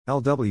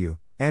LW,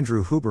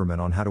 Andrew Huberman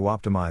on How to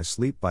Optimize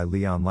Sleep by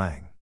Leon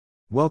Lang.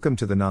 Welcome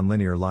to the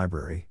Nonlinear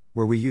Library,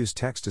 where we use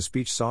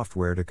text-to-speech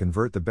software to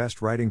convert the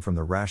best writing from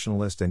the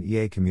rationalist and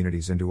EA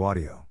communities into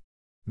audio.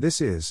 This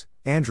is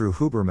Andrew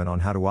Huberman on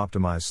How to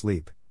Optimize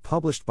Sleep,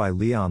 published by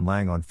Leon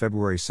Lang on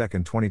February 2,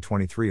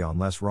 2023 on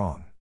Less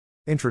Wrong.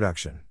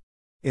 Introduction.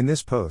 In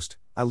this post,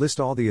 I list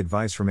all the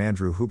advice from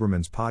Andrew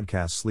Huberman's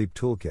podcast Sleep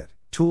Toolkit,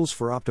 Tools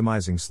for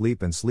Optimizing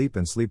Sleep and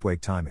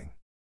Sleep-Wake Timing.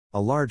 A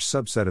large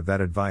subset of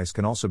that advice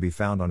can also be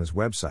found on his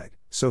website,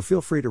 so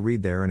feel free to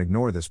read there and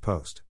ignore this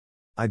post.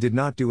 I did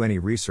not do any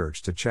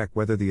research to check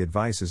whether the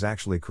advice is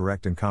actually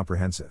correct and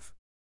comprehensive.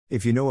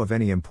 If you know of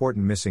any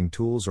important missing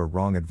tools or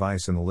wrong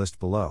advice in the list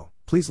below,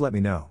 please let me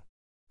know.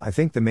 I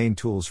think the main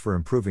tools for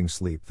improving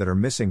sleep that are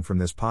missing from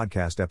this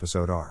podcast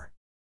episode are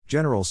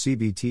general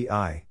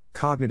CBTI,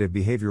 cognitive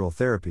behavioral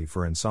therapy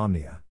for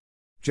insomnia,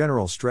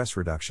 general stress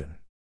reduction,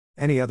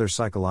 any other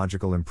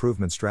psychological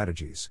improvement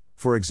strategies,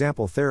 for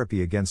example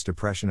therapy against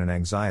depression and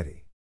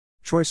anxiety,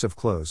 choice of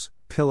clothes,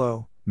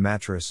 pillow,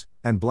 mattress,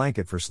 and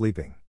blanket for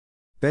sleeping,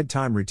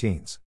 bedtime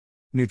routines,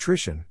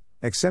 nutrition,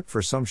 except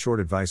for some short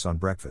advice on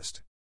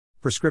breakfast,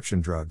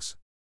 prescription drugs.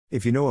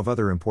 If you know of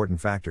other important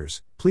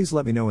factors, please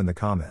let me know in the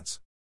comments.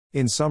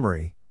 In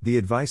summary, the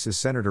advice is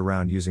centered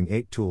around using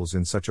 8 tools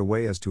in such a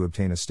way as to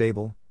obtain a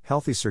stable,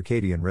 healthy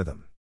circadian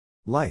rhythm.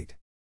 Light,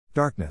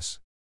 darkness,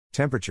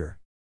 temperature,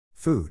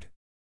 food,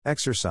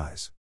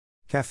 exercise,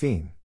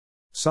 caffeine,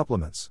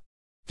 supplements,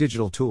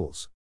 digital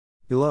tools.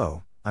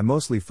 Below, I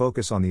mostly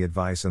focus on the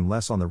advice and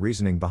less on the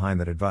reasoning behind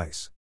that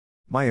advice.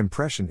 My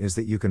impression is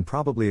that you can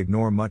probably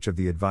ignore much of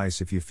the advice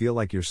if you feel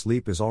like your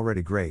sleep is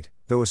already great,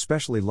 though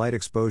especially light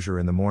exposure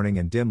in the morning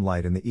and dim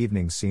light in the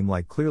evening seem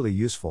like clearly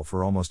useful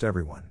for almost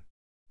everyone.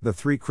 The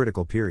 3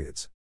 critical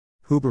periods.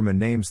 Huberman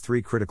names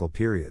 3 critical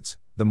periods: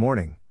 the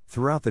morning,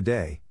 throughout the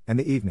day, and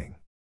the evening.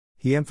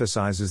 He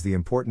emphasizes the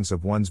importance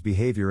of one's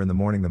behavior in the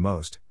morning the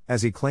most,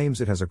 as he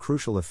claims it has a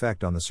crucial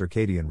effect on the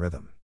circadian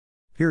rhythm.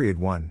 Period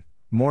 1,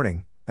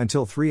 morning,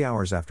 until 3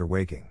 hours after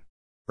waking.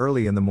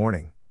 Early in the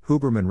morning,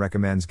 Huberman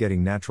recommends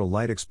getting natural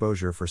light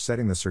exposure for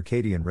setting the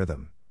circadian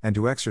rhythm, and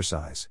to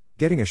exercise,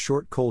 getting a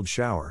short cold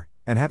shower,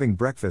 and having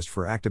breakfast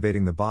for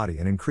activating the body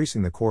and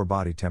increasing the core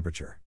body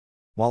temperature.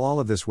 While all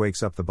of this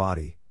wakes up the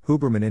body,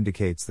 Huberman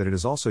indicates that it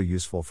is also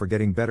useful for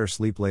getting better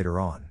sleep later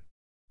on.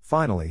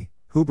 Finally,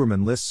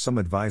 Huberman lists some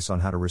advice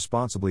on how to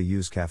responsibly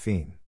use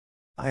caffeine.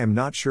 I am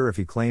not sure if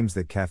he claims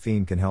that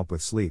caffeine can help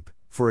with sleep,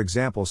 for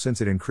example since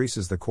it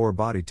increases the core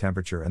body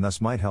temperature and thus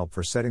might help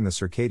for setting the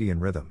circadian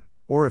rhythm,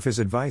 or if his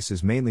advice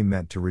is mainly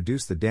meant to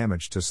reduce the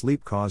damage to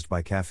sleep caused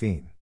by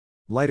caffeine.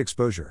 Light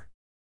exposure.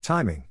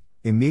 Timing: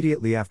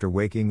 immediately after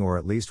waking or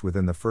at least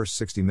within the first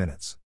 60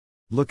 minutes.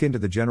 Look into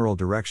the general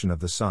direction of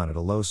the sun at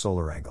a low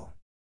solar angle.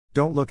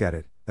 Don't look at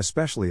it,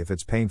 especially if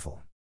it's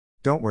painful.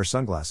 Don't wear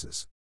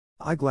sunglasses.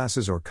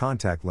 Eyeglasses or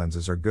contact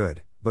lenses are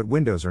good, but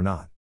windows are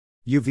not.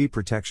 UV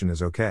protection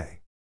is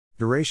okay.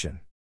 Duration: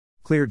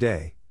 clear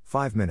day,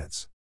 5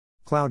 minutes.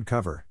 Cloud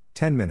cover,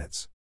 10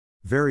 minutes.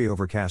 Very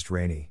overcast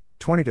rainy,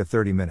 20 to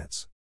 30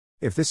 minutes.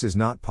 If this is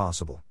not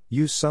possible,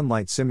 use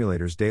sunlight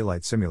simulators,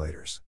 daylight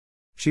simulators.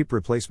 Cheap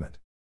replacement.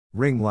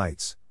 Ring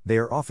lights, they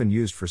are often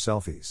used for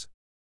selfies.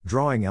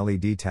 Drawing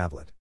LED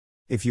tablet.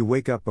 If you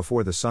wake up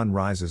before the sun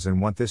rises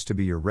and want this to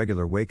be your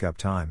regular wake-up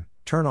time,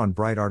 turn on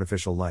bright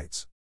artificial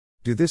lights.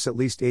 Do this at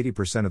least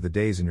 80% of the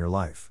days in your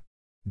life.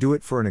 Do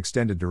it for an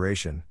extended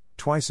duration,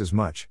 twice as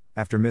much,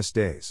 after missed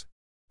days.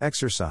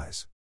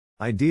 Exercise.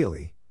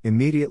 Ideally,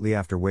 immediately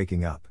after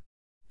waking up.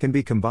 Can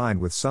be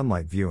combined with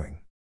sunlight viewing.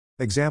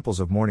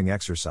 Examples of morning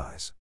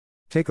exercise.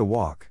 Take a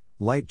walk,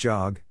 light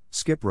jog,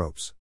 skip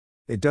ropes.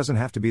 It doesn't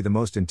have to be the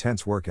most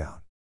intense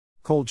workout.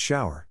 Cold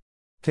shower.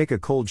 Take a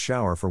cold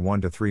shower for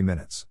 1 to 3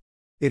 minutes.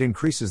 It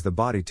increases the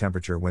body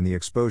temperature when the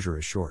exposure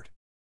is short.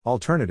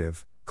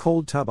 Alternative: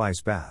 cold tub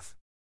ice bath.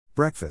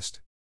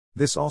 Breakfast.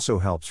 This also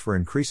helps for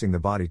increasing the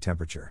body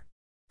temperature.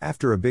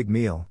 After a big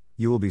meal,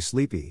 you will be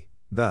sleepy,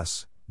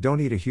 thus,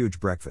 don't eat a huge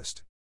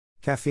breakfast.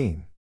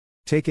 Caffeine.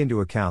 Take into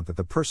account that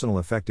the personal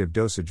effective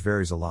dosage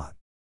varies a lot.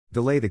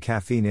 Delay the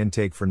caffeine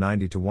intake for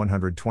 90 to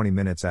 120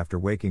 minutes after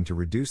waking to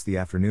reduce the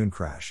afternoon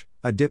crash.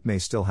 A dip may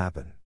still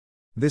happen.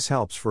 This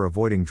helps for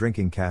avoiding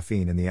drinking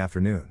caffeine in the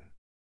afternoon.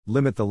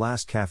 Limit the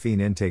last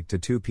caffeine intake to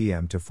 2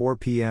 p.m. to 4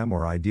 p.m.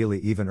 or ideally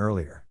even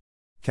earlier.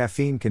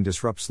 Caffeine can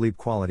disrupt sleep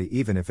quality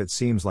even if it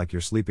seems like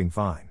you're sleeping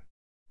fine.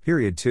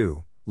 Period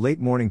 2, late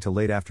morning to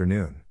late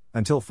afternoon,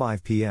 until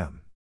 5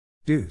 p.m.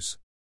 Do's.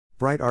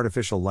 Bright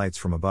artificial lights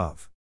from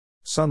above.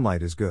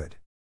 Sunlight is good.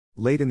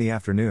 Late in the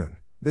afternoon,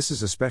 this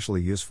is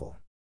especially useful.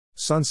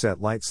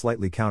 Sunset light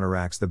slightly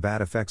counteracts the bad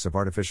effects of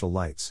artificial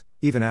lights,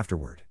 even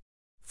afterward.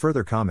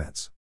 Further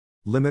comments.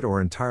 Limit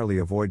or entirely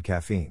avoid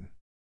caffeine.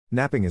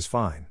 Napping is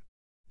fine.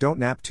 Don't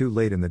nap too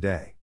late in the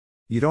day.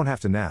 You don't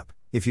have to nap.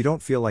 If you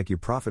don't feel like you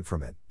profit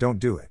from it, don't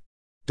do it.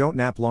 Don't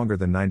nap longer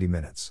than 90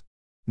 minutes.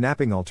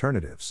 Napping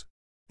alternatives.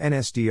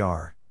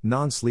 NSDR,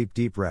 non-sleep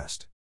deep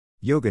rest.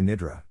 Yoga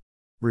Nidra.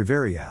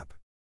 Reverie app.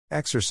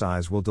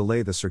 Exercise will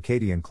delay the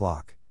circadian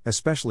clock,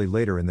 especially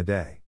later in the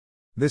day.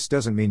 This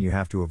doesn't mean you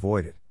have to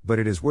avoid it, but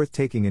it is worth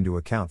taking into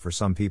account for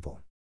some people.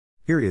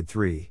 Period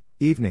 3.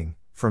 Evening,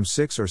 from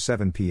 6 or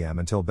 7 p.m.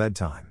 until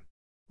bedtime.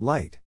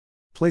 Light.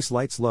 Place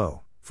lights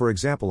low, for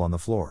example on the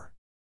floor.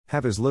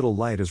 Have as little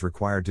light as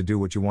required to do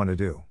what you want to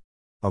do.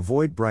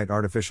 Avoid bright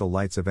artificial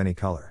lights of any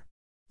color.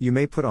 You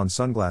may put on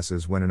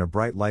sunglasses when in a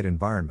bright light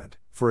environment,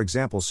 for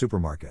example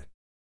supermarket.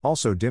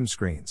 Also dim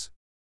screens.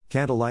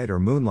 Candlelight or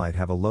moonlight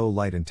have a low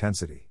light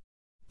intensity.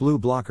 Blue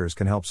blockers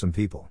can help some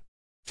people.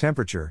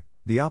 Temperature,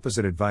 the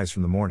opposite advice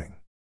from the morning.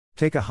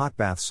 Take a hot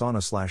bath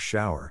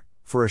sauna/shower,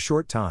 for a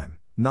short time,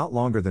 not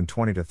longer than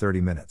 20 to 30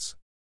 minutes.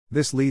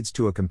 This leads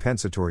to a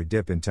compensatory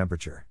dip in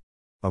temperature.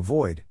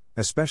 Avoid,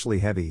 especially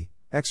heavy,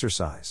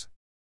 exercise.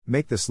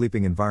 Make the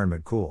sleeping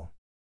environment cool.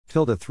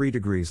 3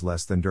 degrees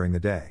less than during the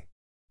day.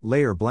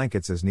 Layer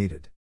blankets as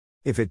needed.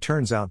 If it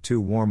turns out too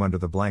warm under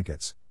the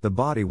blankets, the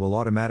body will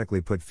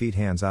automatically put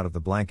hands out of the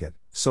blanket,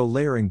 so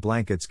layering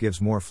blankets gives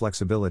more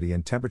flexibility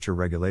and temperature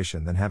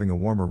regulation than having a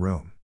warmer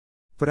room.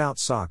 Put out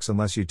socks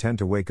unless you tend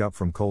to wake up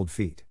from cold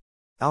feet.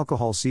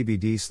 Alcohol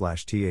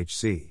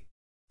CBD/THC.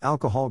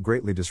 Alcohol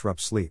greatly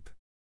disrupts sleep.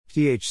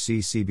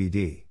 THC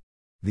CBD.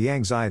 The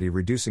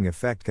anxiety-reducing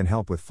effect can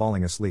help with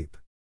falling asleep.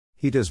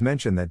 He does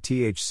mention that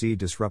THC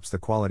disrupts the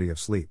quality of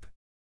sleep.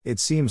 It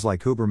seems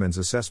like Huberman's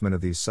assessment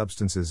of these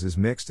substances is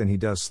mixed and he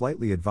does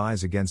slightly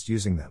advise against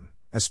using them,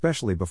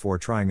 especially before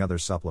trying other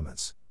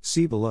supplements.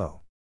 See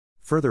below.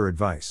 Further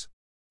advice.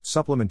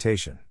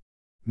 Supplementation.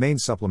 Main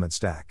supplement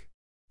stack.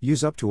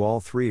 Use up to all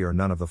 3 or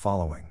none of the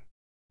following.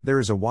 There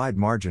is a wide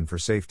margin for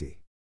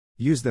safety.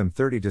 Use them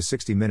 30 to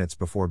 60 minutes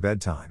before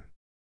bedtime.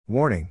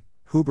 Warning,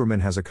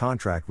 Huberman has a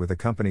contract with a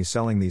company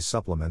selling these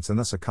supplements and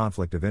thus a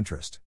conflict of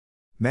interest.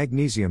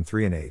 Magnesium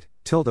threonate,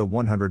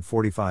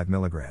 145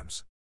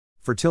 mg.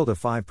 For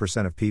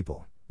 5% of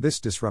people, this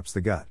disrupts the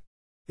gut.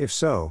 If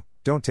so,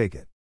 don't take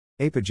it.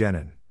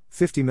 Apigenin,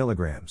 50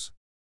 mg.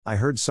 I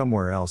heard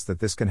somewhere else that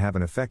this can have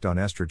an effect on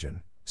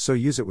estrogen, so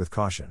use it with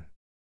caution.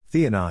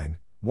 Theanine,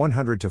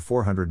 100 to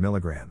 400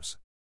 mg.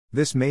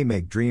 This may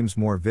make dreams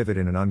more vivid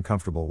in an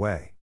uncomfortable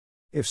way.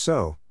 If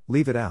so,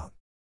 leave it out.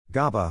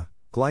 GABA,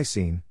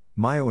 glycine,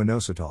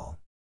 myo-inositol.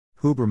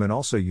 Huberman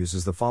also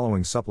uses the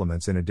following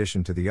supplements in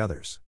addition to the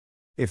others.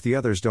 If the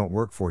others don't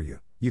work for you,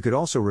 you could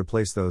also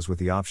replace those with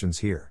the options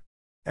here.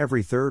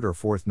 Every 3rd or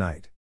 4th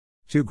night.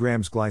 2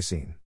 grams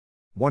glycine.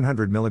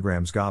 100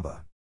 mg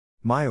GABA.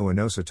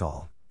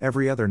 Myo-inositol,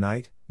 every other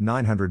night,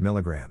 900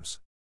 mg.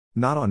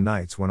 Not on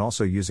nights when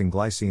also using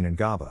glycine and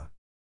GABA.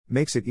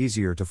 Makes it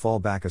easier to fall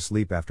back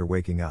asleep after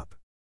waking up.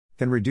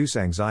 Can reduce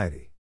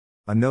anxiety.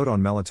 A note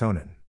on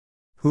melatonin.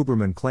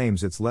 Huberman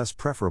claims it's less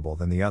preferable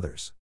than the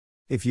others.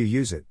 If you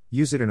use it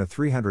in a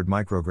 300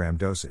 microgram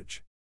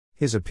dosage.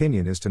 His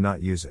opinion is to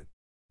not use it.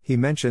 He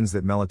mentions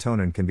that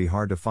melatonin can be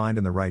hard to find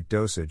in the right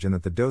dosage and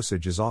that the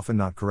dosage is often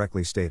not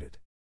correctly stated.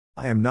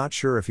 I am not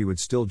sure if he would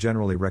still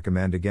generally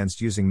recommend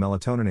against using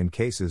melatonin in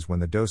cases when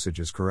the dosage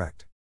is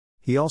correct.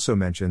 He also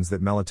mentions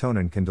that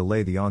melatonin can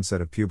delay the onset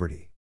of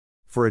puberty.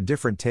 For a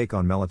different take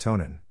on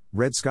melatonin,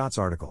 read Scott's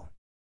article.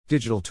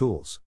 Digital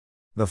tools.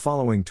 The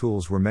following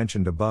tools were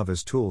mentioned above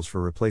as tools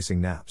for replacing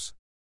naps.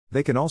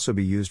 They can also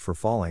be used for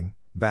falling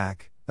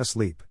back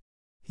asleep.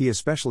 He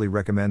especially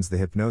recommends the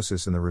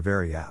hypnosis in the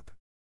Reverie app.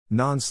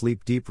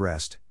 Non-sleep deep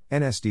rest,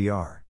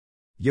 NSDR.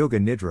 Yoga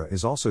Nidra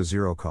is also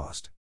zero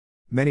cost.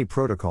 Many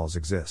protocols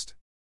exist.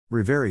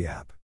 Reverie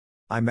app.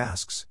 Eye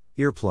masks,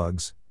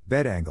 earplugs,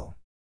 bed angle.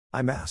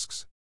 Eye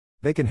masks.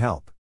 They can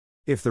help.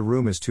 If the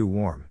room is too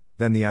warm,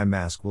 then the eye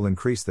mask will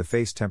increase the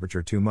face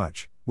temperature too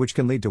much, which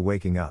can lead to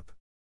waking up.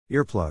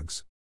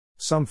 Earplugs.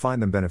 Some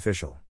find them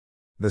beneficial.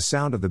 The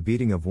sound of the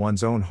beating of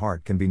one's own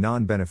heart can be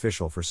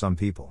non-beneficial for some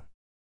people.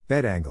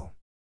 Bed angle.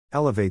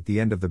 Elevate the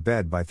end of the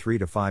bed by 3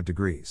 to 5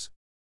 degrees.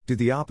 Do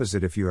the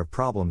opposite if you have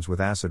problems with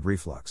acid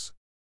reflux.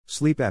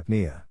 Sleep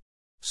apnea.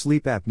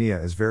 Sleep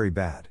apnea is very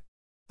bad.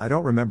 I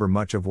don't remember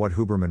much of what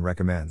Huberman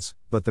recommends,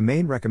 but the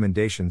main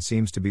recommendation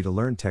seems to be to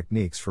learn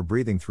techniques for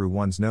breathing through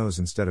one's nose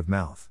instead of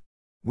mouth.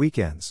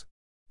 Weekends.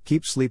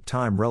 Keep sleep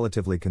time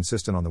relatively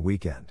consistent on the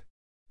weekend.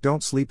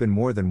 Don't sleep in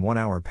more than 1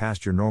 hour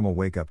past your normal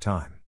wake-up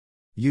time.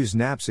 Use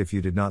naps if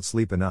you did not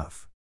sleep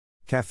enough.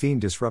 Caffeine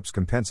disrupts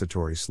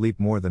compensatory sleep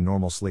more than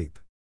normal sleep.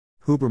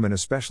 Huberman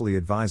especially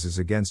advises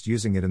against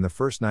using it in the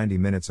first 90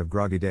 minutes of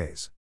groggy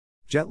days.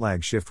 Jet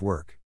lag shift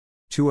work.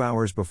 2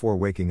 hours before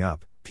waking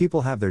up,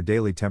 people have their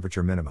daily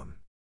temperature minimum.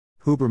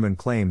 Huberman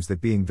claims that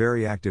being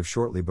very active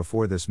shortly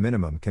before this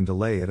minimum can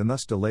delay it and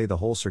thus delay the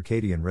whole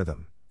circadian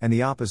rhythm, and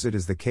the opposite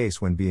is the case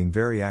when being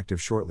very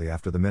active shortly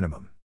after the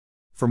minimum.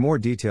 For more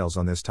details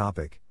on this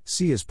topic,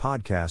 see his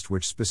podcast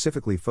which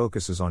specifically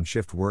focuses on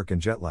shift work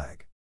and jet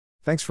lag.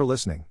 Thanks for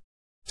listening.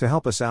 To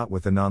help us out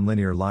with the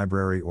Nonlinear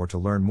Library or to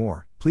learn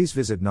more, please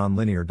visit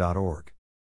nonlinear.org.